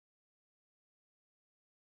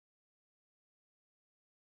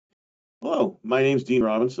Hello, my name is Dean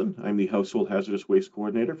Robinson. I'm the Household Hazardous Waste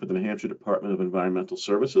Coordinator for the New Hampshire Department of Environmental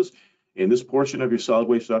Services. And this portion of your solid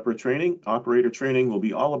waste operator training will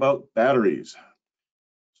be all about batteries.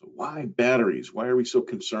 So why batteries? Why are we so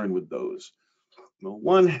concerned with those? Well,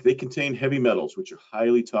 one, they contain heavy metals, which are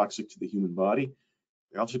highly toxic to the human body.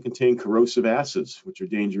 They also contain corrosive acids, which are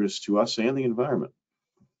dangerous to us and the environment.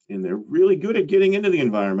 And they're really good at getting into the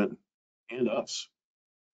environment and us.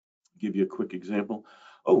 I'll give you a quick example.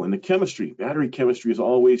 Oh, and the chemistry, battery chemistry is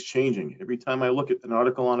always changing. Every time I look at an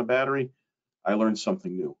article on a battery, I learn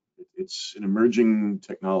something new. It's an emerging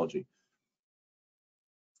technology.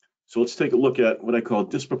 So let's take a look at what I call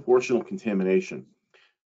disproportional contamination.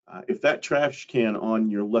 If that trash can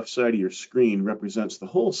on your left side of your screen represents the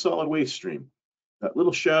whole solid waste stream, that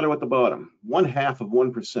little shadow at the bottom, 1/2 of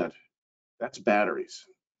 1%, that's batteries.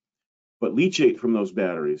 But leachate from those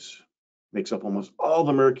batteries makes up almost all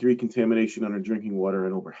the mercury contamination in our drinking water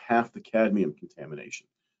and over half the cadmium contamination.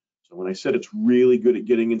 So when I said it's really good at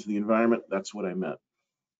getting into the environment, that's what I meant.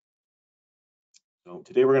 So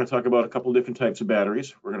today we're going to talk about a couple different types of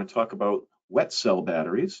batteries. We're going to talk about wet cell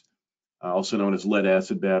batteries, also known as lead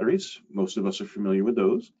acid batteries. Most of us are familiar with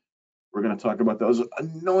those. We're going to talk about those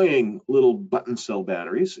annoying little button cell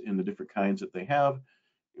batteries and the different kinds that they have.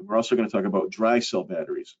 And we're also going to talk about dry cell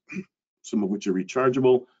batteries, some of which are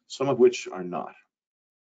rechargeable, some of which are not.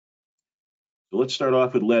 So let's start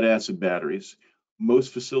off with lead acid batteries.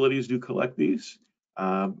 Most facilities do collect these.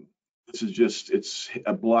 This is it's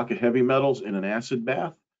a block of heavy metals in an acid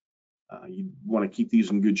bath. You want to keep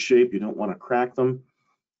these in good shape. You don't want to crack them.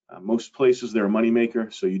 Most places they're a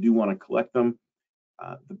moneymaker, so you do want to collect them.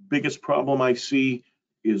 The biggest problem I see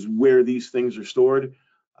is where these things are stored.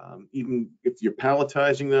 Even if you're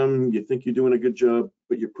palletizing them, you think you're doing a good job,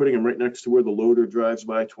 but you're putting them right next to where the loader drives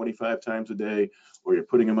by 25 times a day, or you're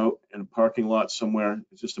putting them out in a parking lot somewhere.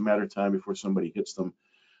 It's just a matter of time before somebody hits them.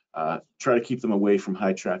 Try to keep them away from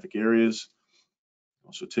high traffic areas.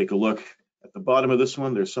 Also take a look at the bottom of this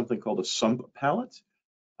one. There's something called a sump pallet.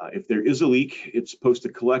 If there is a leak, it's supposed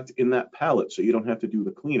to collect in that pallet, so you don't have to do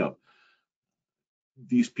the cleanup.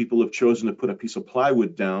 These people have chosen to put a piece of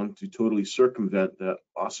plywood down to totally circumvent that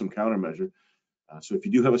awesome countermeasure. So if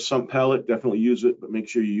you do have a sump pallet, definitely use it, but make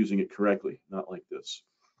sure you're using it correctly, not like this.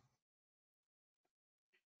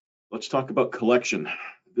 Let's talk about collection.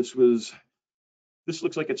 This looks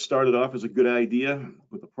like it started off as a good idea,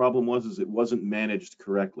 but the problem was it wasn't managed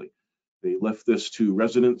correctly. They left this to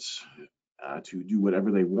residents to do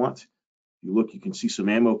whatever they want. You look, you can see some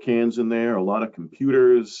ammo cans in there, a lot of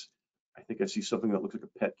computers. I think I see something that looks like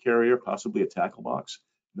a pet carrier, possibly a tackle box.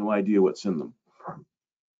 No idea what's in them.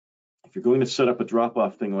 If you're going to set up a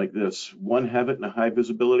drop-off thing like this, one, have it in a high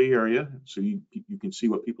visibility area so you can see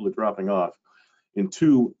what people are dropping off. And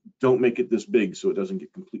two, don't make it this big so it doesn't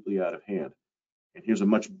get completely out of hand. And here's a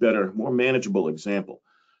much better, more manageable example.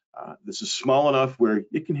 This is small enough where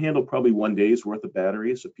it can handle probably 1 day's worth of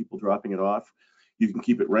batteries of people dropping it off. You can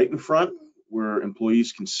keep it right in front where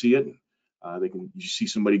employees can see it. You see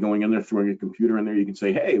somebody going in there, throwing a computer in there, you can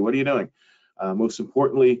say, hey, what are you doing? Most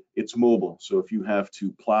importantly, it's mobile. So if you have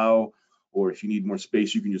to plow or if you need more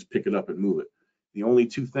space, you can just pick it up and move it. The only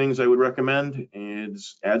two things I would recommend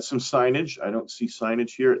is add some signage. I don't see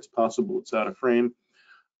signage here. It's possible it's out of frame,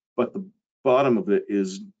 but the bottom of it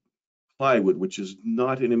is plywood, which is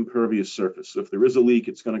not an impervious surface. So if there is a leak,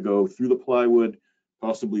 it's going to go through the plywood,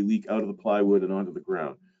 possibly leak out of the plywood and onto the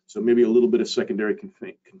ground. So maybe a little bit of secondary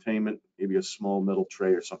containment, maybe a small metal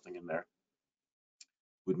tray or something in there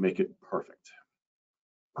would make it perfect.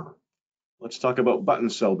 Let's talk about button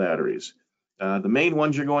cell batteries. The main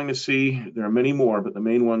ones you're going to see, there are many more, but the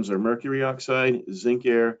main ones are mercury oxide, zinc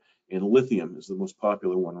air, and lithium is the most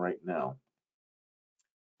popular one right now.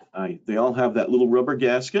 They all have that little rubber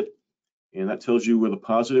gasket, and that tells you where the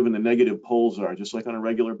positive and the negative poles are, just like on a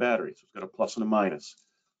regular battery. So it's got a plus and a minus.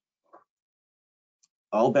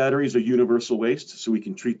 All batteries are universal waste, so we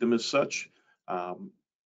can treat them as such.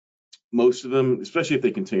 Most of them, especially if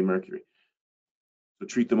they contain mercury. So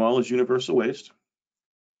treat them all as universal waste.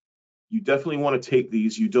 You definitely want to take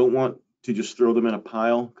these. You don't want to just throw them in a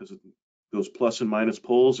pile because those plus and minus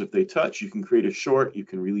poles, if they touch, you can create a short, you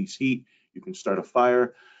can release heat, you can start a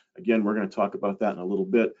fire. Again, we're going to talk about that in a little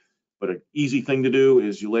bit. But an easy thing to do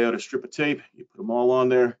is you lay out a strip of tape, you put them all on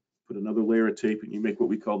there, put another layer of tape, and you make what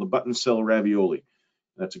we call the button cell ravioli.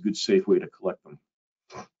 That's a good, safe way to collect them.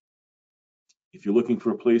 If you're looking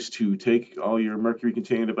for a place to take all your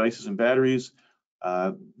mercury-containing devices and batteries,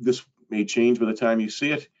 this may change by the time you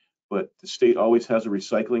see it, but the state always has a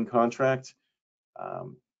recycling contract.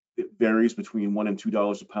 It varies between $1 and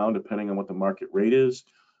 $2 a pound, depending on what the market rate is.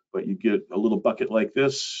 but you get a little bucket like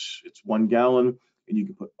this. It's 1 gallon, and you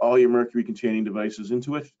can put all your mercury-containing devices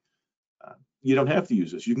into it. You don't have to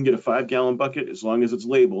use this. You can get a 5-gallon bucket as long as it's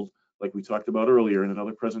labeled, like we talked about earlier in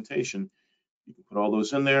another presentation. You can put all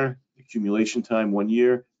those in there. Accumulation time 1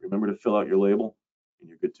 year. Remember to fill out your label, and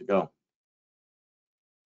you're good to go.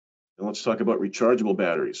 And let's talk about rechargeable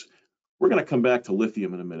batteries. We're going to come back to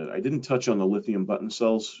lithium in a minute. I didn't touch on the lithium button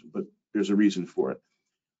cells, but there's a reason for it.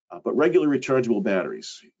 But regular rechargeable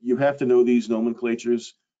batteries, you have to know these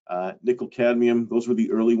nomenclatures. Nickel cadmium, those were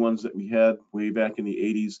the early ones that we had way back in the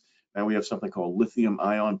 80s. Now we have something called lithium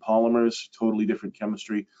ion polymers, totally different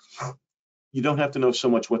chemistry. You don't have to know so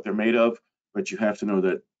much what they're made of, but you have to know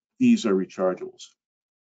that these are rechargeables.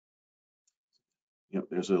 Yep,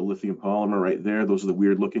 there's a lithium polymer right there. Those are the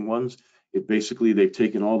weird looking ones. Basically, they've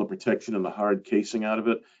taken all the protection and the hard casing out of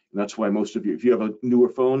it. And that's why most of you, if you have a newer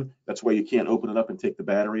phone, that's why you can't open it up and take the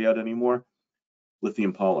battery out anymore.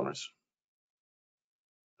 Lithium polymers.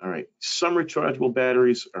 All right, some rechargeable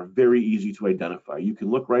batteries are very easy to identify. You can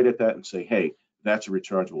look right at that and say, hey, that's a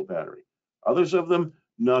rechargeable battery. Others of them,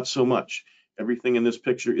 not so much. Everything in this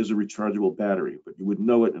picture is a rechargeable battery, but you wouldn't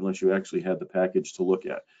know it unless you actually had the package to look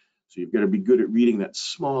at. So you've got to be good at reading that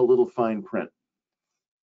small little fine print.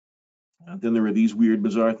 Then there are these weird,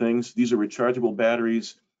 bizarre things. These are rechargeable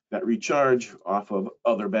batteries that recharge off of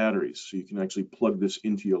other batteries. So you can actually plug this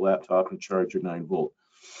into your laptop and charge your 9-volt.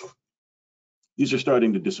 These are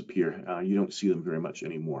starting to disappear. You don't see them very much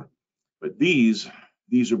anymore. But these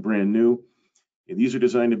are brand new. And these are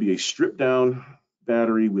designed to be a stripped down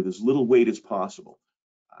battery with as little weight as possible.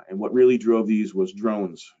 And what really drove these was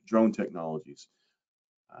drone technologies.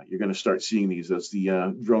 You're going to start seeing these as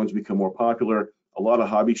the drones become more popular. A lot of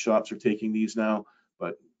hobby shops are taking these now,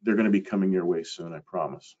 but they're going to be coming your way soon, I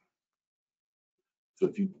promise. So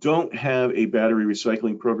if you don't have a battery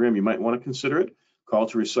recycling program, you might want to consider it. Call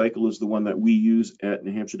to Recycle is the one that we use at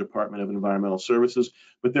New Hampshire Department of Environmental Services,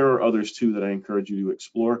 but there are others too that I encourage you to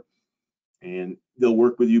explore. And they'll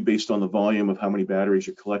work with you based on the volume of how many batteries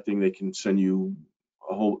you're collecting. They can send you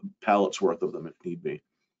a whole pallet's worth of them if need be.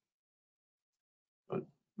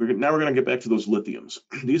 But now we're going to get back to those lithiums.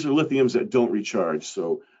 These are lithiums that don't recharge.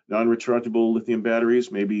 So non-rechargeable lithium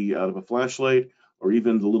batteries, maybe out of a flashlight or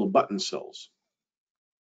even the little button cells.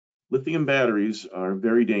 Lithium batteries are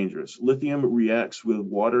very dangerous. Lithium reacts with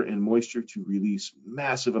water and moisture to release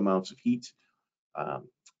massive amounts of heat.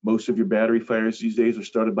 Most of your battery fires these days are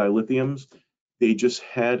started by lithiums. They just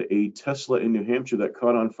had a Tesla in New Hampshire that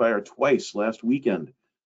caught on fire twice last weekend.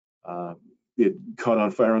 It caught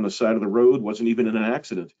on fire on the side of the road, wasn't even in an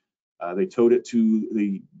accident. They towed it to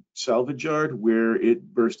the salvage yard where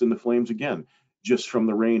it burst into flames again, just from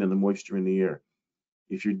the rain and the moisture in the air.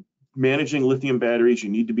 If you're managing lithium batteries, you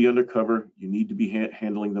need to be undercover. You need to be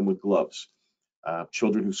handling them with gloves.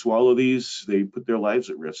 Children who swallow these, they put their lives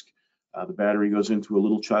at risk. The battery goes into a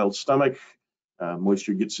little child's stomach.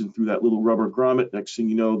 Moisture gets in through that little rubber grommet. Next thing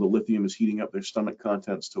you know, the lithium is heating up their stomach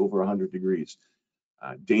contents to over 100 degrees.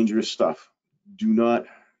 Dangerous stuff. Do not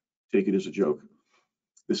take it as a joke.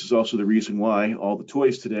 This is also the reason why all the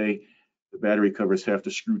toys today, the battery covers have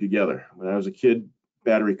to screw together. When I was a kid,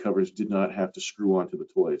 battery covers did not have to screw onto the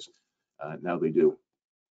toys. Now they do.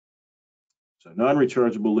 So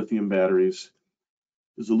non-rechargeable lithium batteries.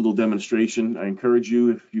 This is a little demonstration. I encourage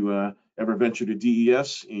you, if you ever venture to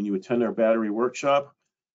DES and you attend our battery workshop,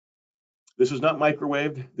 this is not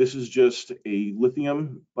microwaved. This is just a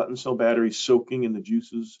lithium button cell battery soaking in the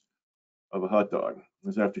juices of a hot dog.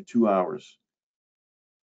 This is after 2 hours.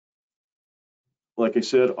 Like I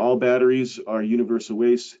said, all batteries are universal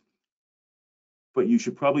waste, but you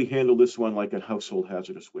should probably handle this one like a household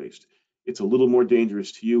hazardous waste. It's a little more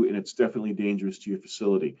dangerous to you, and it's definitely dangerous to your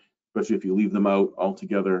facility, especially if you leave them out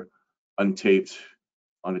altogether, untaped,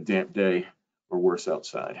 on a damp day, or worse,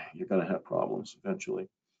 outside. You're going to have problems eventually.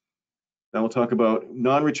 Now we'll talk about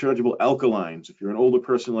non-rechargeable alkalines. If you're an older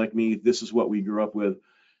person like me, this is what we grew up with.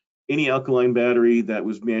 Any alkaline battery that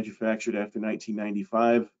was manufactured after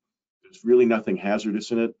 1995, there's really nothing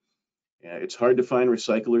hazardous in it. It's hard to find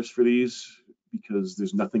recyclers for these because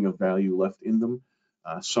there's nothing of value left in them.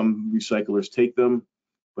 Some recyclers take them,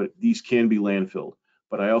 but these can be landfilled.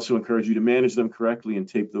 But I also encourage you to manage them correctly and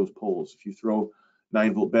tape those poles. If you throw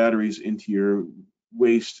 9-volt batteries into your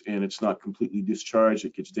waste and it's not completely discharged,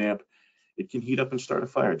 it gets damp, it can heat up and start a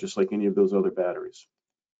fire just like any of those other batteries.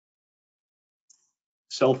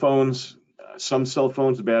 Cell phones, some cell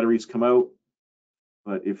phones, the batteries come out,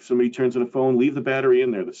 but if somebody turns on a phone, leave the battery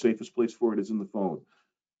in there. The safest place for it is in the phone.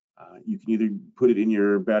 You can either put it in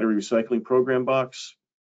your battery recycling program box,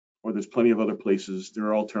 or there's plenty of other places. There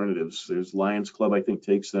are alternatives. There's Lions Club, I think,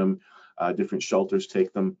 takes them. different shelters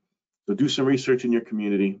take them. So do some research in your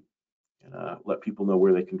community and let people know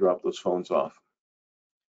where they can drop those phones off.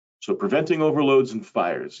 So preventing overloads and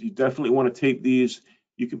fires. You definitely want to tape these.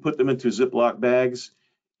 You can put them into Ziploc bags.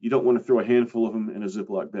 You don't want to throw a handful of them in a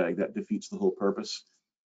Ziploc bag. That defeats the whole purpose.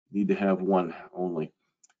 You need to have one only.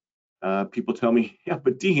 People tell me, yeah,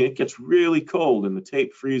 but Dean, it gets really cold and the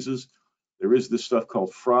tape freezes. There is this stuff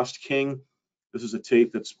called Frost King. This is a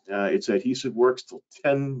tape that's, its adhesive works till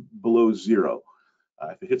 10 below zero.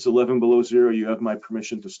 If it hits 11 below zero, you have my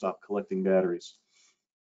permission to stop collecting batteries.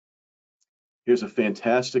 Here's a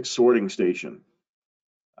fantastic sorting station.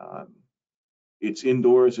 It's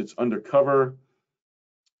indoors, it's undercover.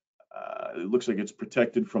 It looks like it's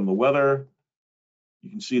protected from the weather. You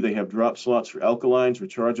can see they have drop slots for alkalines,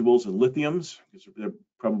 rechargeables, and lithiums, because they're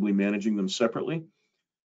probably managing them separately.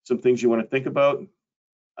 Some things you want to think about.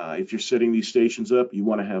 If you're setting these stations up, you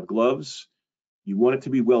want to have gloves. You want it to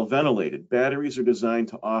be well ventilated. Batteries are designed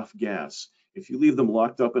to off gas. If you leave them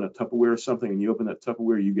locked up in a Tupperware or something and you open that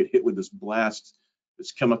Tupperware, you get hit with this blast,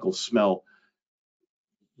 this chemical smell.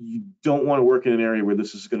 You don't want to work in an area where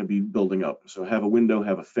this is going to be building up. So have a window,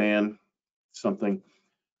 have a fan, something,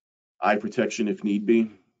 eye protection if need be.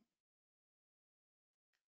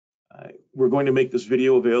 We're going to make this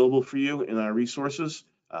video available for you in our resources.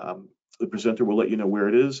 The presenter will let you know where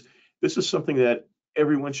it is. This is something that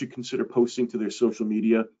everyone should consider posting to their social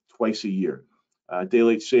media twice a year.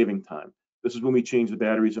 Daylight saving time. This is when we change the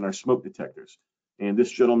batteries in our smoke detectors. And this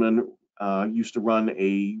gentleman used to run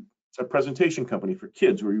a presentation company for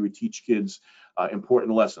kids where he would teach kids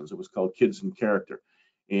important lessons. It was called Kids in Character.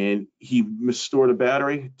 And he misstored a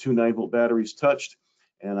battery, 2 9-volt batteries touched,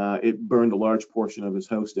 and it burned a large portion of his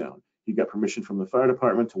house down. He got permission from the fire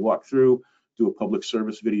department to walk through, do a public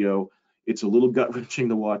service video. It's a little gut-wrenching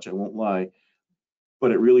to watch, I won't lie,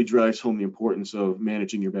 but it really drives home the importance of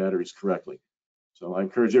managing your batteries correctly. So I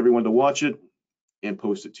encourage everyone to watch it and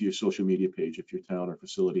post it to your social media page if your town or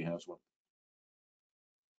facility has one.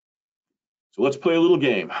 So let's play a little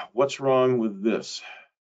game. What's wrong with this?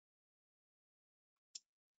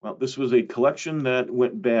 Well, this was a collection that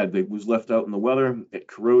went bad. It was left out in the weather. It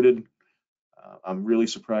corroded. I'm really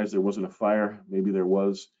surprised there wasn't a fire. Maybe there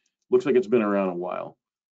was. Looks like it's been around a while.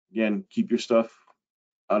 Again, keep your stuff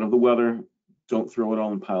out of the weather. Don't throw it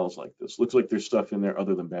all in piles like this. Looks like there's stuff in there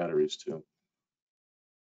other than batteries too.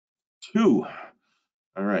 2.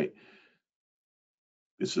 All right.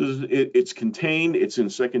 This is it's contained. It's in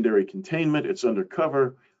secondary containment. It's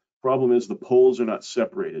undercover. Problem is the poles are not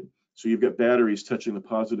separated. So you've got batteries touching the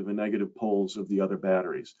positive and negative poles of the other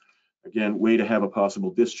batteries. Again, way to have a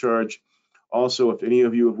possible discharge. Also, if any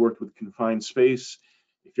of you have worked with confined space,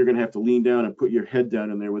 if you're going to have to lean down and put your head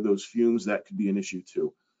down in there with those fumes, that could be an issue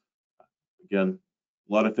too. Again,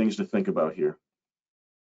 a lot of things to think about here.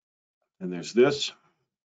 And there's this.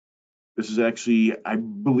 This is actually, I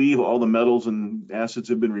believe all the metals and acids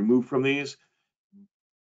have been removed from these,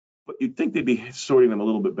 but you'd think they'd be sorting them a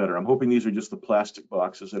little bit better. I'm hoping these are just the plastic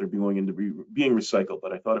boxes that are going into being recycled,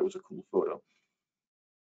 but I thought it was a cool photo.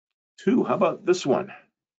 2, how about this one?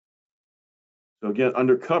 So again,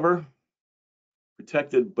 undercover,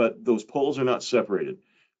 protected, but those poles are not separated.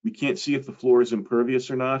 We can't see if the floor is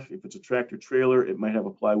impervious or not. If it's a tractor trailer, it might have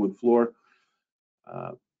a plywood floor.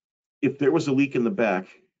 If there was a leak in the back,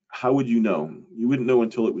 how would you know? You wouldn't know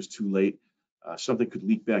until it was too late. Something could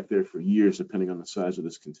leak back there for years, depending on the size of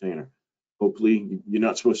this container. Hopefully, you're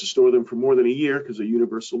not supposed to store them for more than a year because they're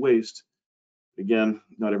universal waste. Again,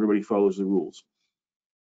 not everybody follows the rules.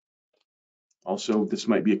 Also, this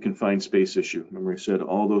might be a confined space issue. Remember I said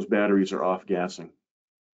all those batteries are off gassing.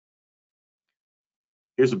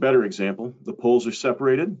 Here's a better example. The poles are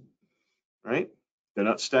separated, right? They're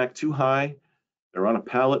not stacked too high. They're on a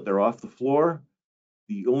pallet. They're off the floor.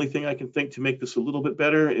 The only thing I can think to make this a little bit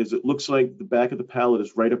better is it looks like the back of the pallet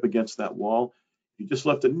is right up against that wall. You just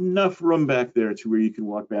left enough room back there to where you can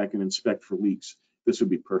walk back and inspect for leaks. This would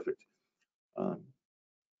be perfect.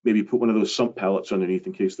 Maybe put one of those sump pallets underneath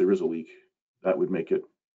in case there is a leak. That would make it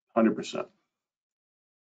 100%.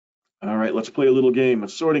 All right, let's play a little game, a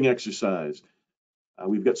sorting exercise.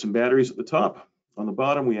 We've got some batteries at the top. On the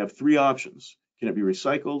bottom, we have 3 options. Can it be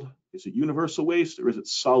recycled? Is it universal waste or is it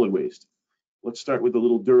solid waste? Let's start with the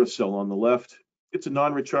little Duracell on the left. It's a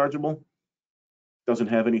non-rechargeable. Doesn't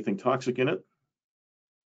have anything toxic in it.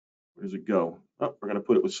 Where does it go? Oh, we're going to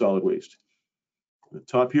put it with solid waste. At the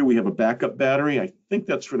top here, we have a backup battery. I think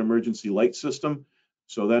that's for an emergency light system.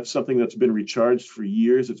 So that's something that's been recharged for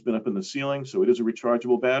years. It's been up in the ceiling, so it is a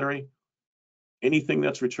rechargeable battery. Anything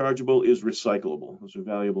that's rechargeable is recyclable. Those are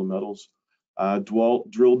valuable metals.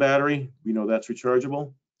 Drill battery, we know that's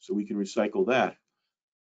rechargeable, so we can recycle that.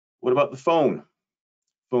 What about the phone?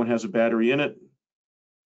 Phone has a battery in it.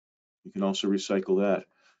 You can also recycle that.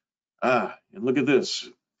 And look at this.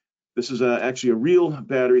 This is actually a real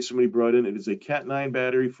battery somebody brought in. It is a Cat9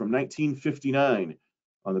 battery from 1959.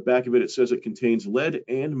 On the back of it, it says it contains lead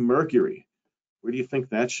and mercury. Where do you think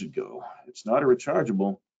that should go? It's not a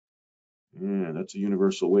rechargeable. Yeah, that's a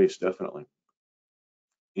universal waste, definitely.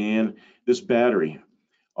 And this battery,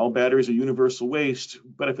 all batteries are universal waste,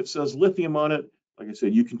 but if it says lithium on it, like I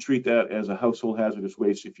said, you can treat that as a household hazardous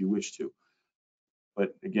waste if you wish to.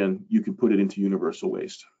 But again, you can put it into universal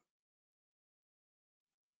waste.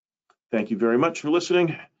 Thank you very much for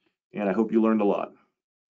listening, and I hope you learned a lot.